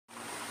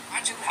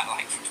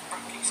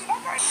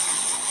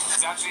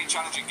is actually a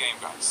challenging game,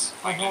 guys.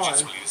 Like,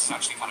 legitimately, this is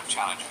actually kind of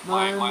challenging.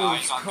 My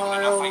eyes aren't good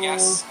enough, I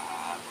guess.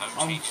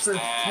 No changes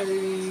there.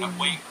 No,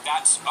 wait,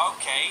 that's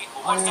okay.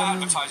 Well, what's that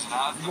advertising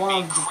now?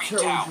 Being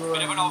creeped out.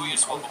 Bit of an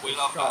obvious one, but we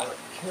love that.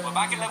 We're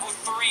back at level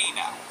 3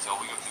 now. So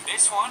we go through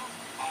this one,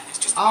 and it's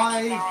just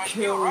I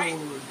killed right?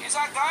 Is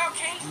that guy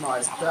okay?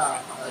 my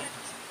dad.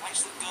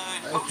 Nice, look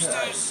good. Okay,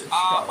 Posters.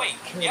 Wait,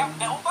 yeah,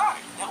 they're all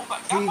back. They're all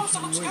back. That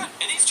poster looks good.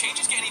 And these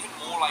changes getting even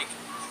more, like,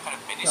 kind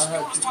of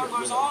minuscule as time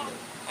goes on.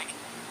 Like,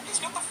 he's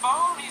got the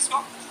phone, he's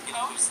got, you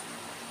know,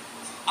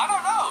 I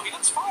don't know, he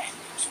looks fine.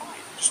 He looks fine.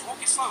 Just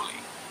walk it slowly.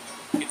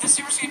 If there's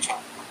seriously a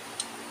change.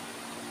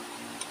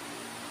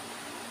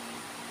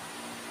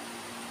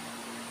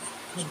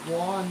 Come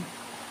on.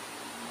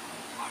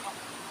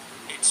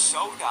 It's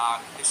so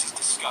dark. This is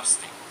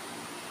disgusting.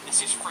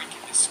 This is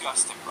freaking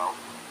disgusting, bro.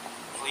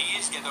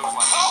 Please get those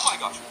lights. Oh my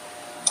gosh.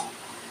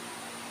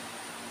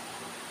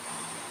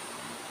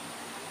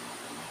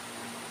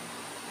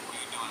 What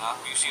are you doing, huh?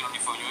 What are you seeing on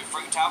your phone? You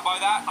freaked out by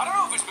that? I don't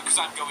know if it's because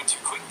I'm going too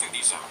quick through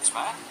these zones,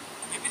 man.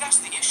 Maybe that's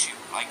the issue.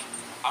 Like,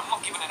 I'm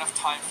not giving enough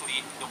time for the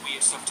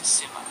weird stuff to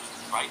simmer,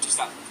 right? Just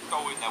that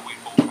go in there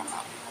weird bullcrap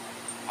happen.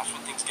 That's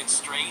when things get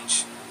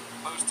strange.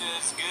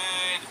 Posters,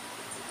 good.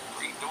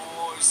 3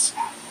 doors.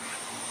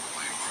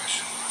 My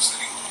impression was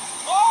that he...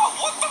 Whoa,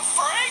 what the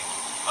frick?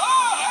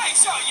 Oh, hey,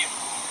 so you...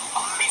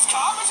 Oh, he's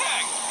calm as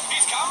heck.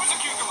 He's calm as a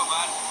cucumber,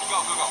 man. Go.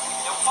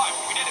 Level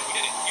 5, we did it.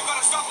 You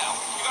gotta stop now.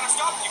 You gotta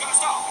stop. We got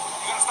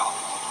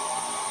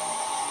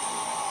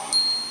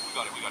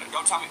it.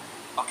 Don't tell me.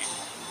 Okay.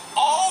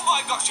 Oh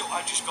my gosh, yo,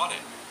 I just got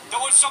it. There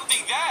was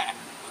something there.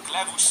 Look,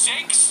 level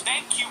 6.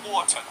 Thank you,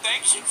 water.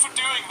 Thank you for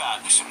doing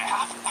that. That shouldn't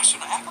have happened,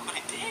 but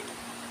it did.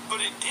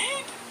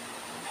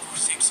 Level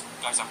 6.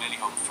 Guys, I'm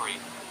nearly home free.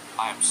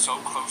 I am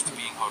so close to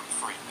being home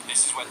free. But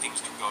this is where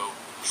things can go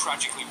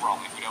tragically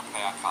wrong if we don't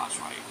play our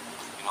cards right.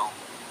 You know?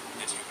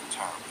 This could go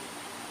terrible.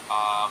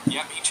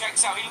 Yep, he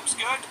checks out. He looks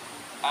good.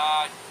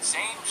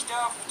 Same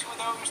stuff. 2 of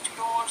those, 2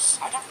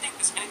 doors. I don't think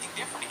there's anything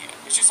different here.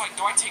 It's just like,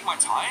 do I take my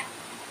time?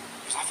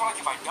 Because I feel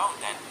like if I don't,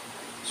 then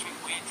it's really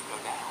weird to go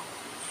down.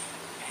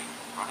 Okay,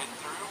 run it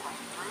through.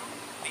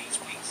 Please.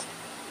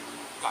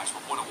 Guys,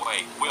 we're 1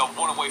 away. We are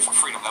 1 away from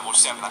freedom, level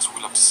 7. That's what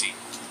we love to see.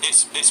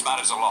 This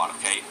matters a lot,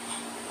 okay?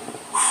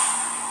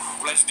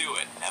 Let's do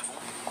it. Level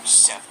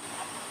 7.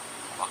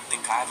 Don't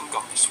think I haven't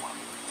got this one.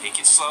 Take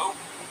it slow.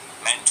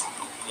 Mental.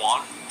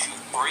 1, 2,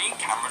 3.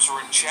 Cameras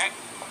are in check.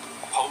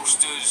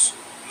 Posters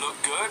look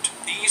good.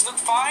 These look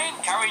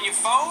fine. Carrying your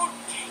phone.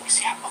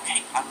 Kings, yeah,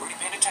 okay. I'm really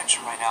paying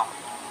attention right now.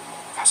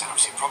 Guys, I don't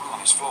see a problem on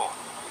this floor.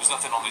 There's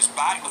nothing on his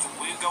back, nothing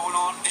weird going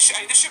on. This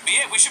should be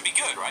it. We should be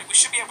good, right? We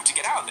should be able to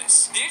get out of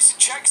this. This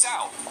checks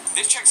out.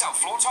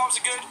 Floor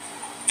tiles are good.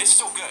 This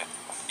is all good.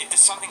 If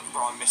there's something,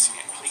 bro, I'm missing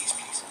it. Please.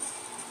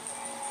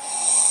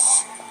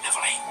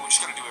 Level 8. We're just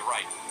gonna do it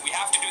right. We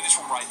have to do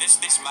this one right. This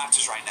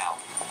matters right now.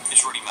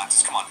 This really matters.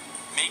 Come on.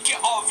 Make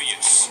it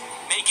obvious.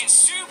 Make it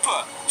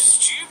super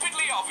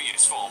stupidly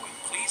obvious for me.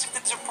 Please, if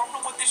there's a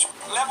problem with this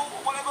level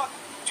or whatever,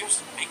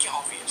 just make it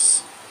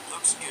obvious.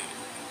 Looks good.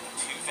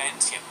 2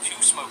 vents, yep, 2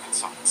 smoking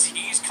sockets.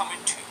 He's coming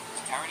too.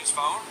 He's carrying his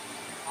phone.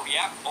 Oh,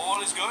 yeah, all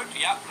is good.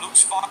 Yep,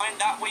 looks fine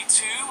that way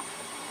too.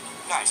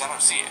 Guys, I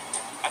don't see it.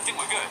 I think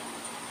we're good.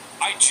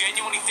 I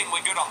genuinely think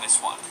we're good on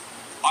this one.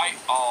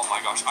 Oh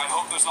my gosh, I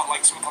hope there's not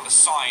like something on the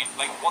sign.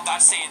 Like, what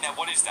that's saying there,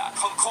 what is that?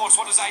 Concourse,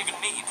 what does that even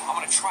mean? I'm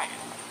gonna try it.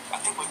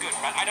 I think we're good,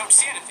 man. I don't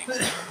see anything.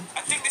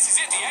 I think this is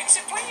it. The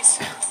exit, please.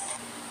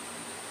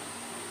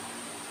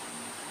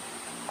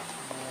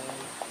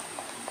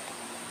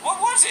 What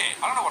was it?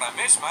 I don't know what I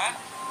missed, man.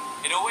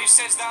 It always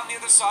says down the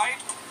other side,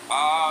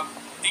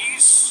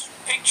 these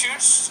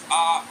pictures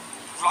are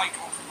like,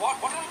 what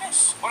did I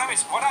miss? What did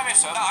I miss,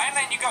 sir? No, I ain't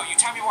letting you go. You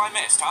tell me what I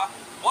missed, huh?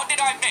 What did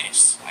I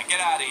miss? Now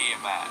get out of here,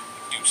 man.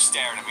 Dude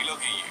staring at me. Look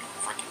at you.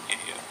 Freaking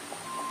idiot.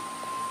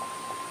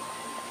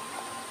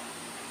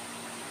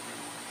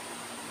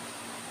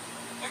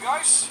 Hey,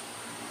 guys.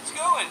 How's it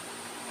going?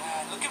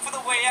 Looking for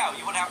the way out.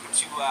 You want to happen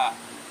to,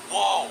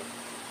 whoa.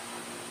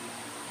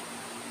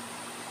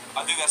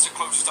 I think that's the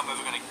closest I'm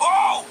ever gonna...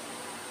 Whoa!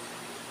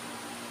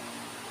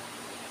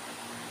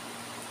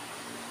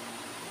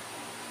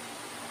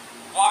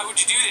 Why would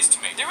you do this to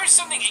me? There is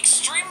something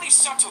extremely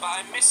subtle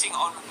that I'm missing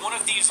on one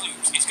of these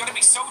loops. It's gonna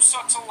be so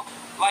subtle,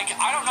 like,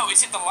 I don't know,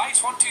 is it the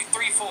lights? 1, 2,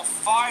 3, 4,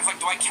 5, like,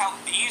 do I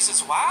count these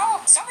as well?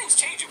 Something's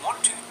changing. 1,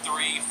 2,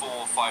 3,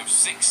 4, 5,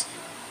 6.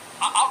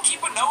 I'll keep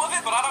a note of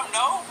it, but I don't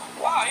know.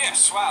 Ah,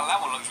 yes, well, that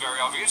one looks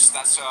very obvious.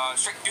 That's a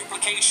strict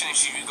duplication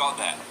issue you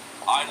got there.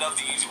 I love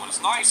the easy ones.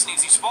 Nice and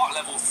easy spot,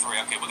 level 3.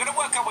 Okay, we're gonna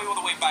work our way all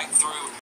the way back through.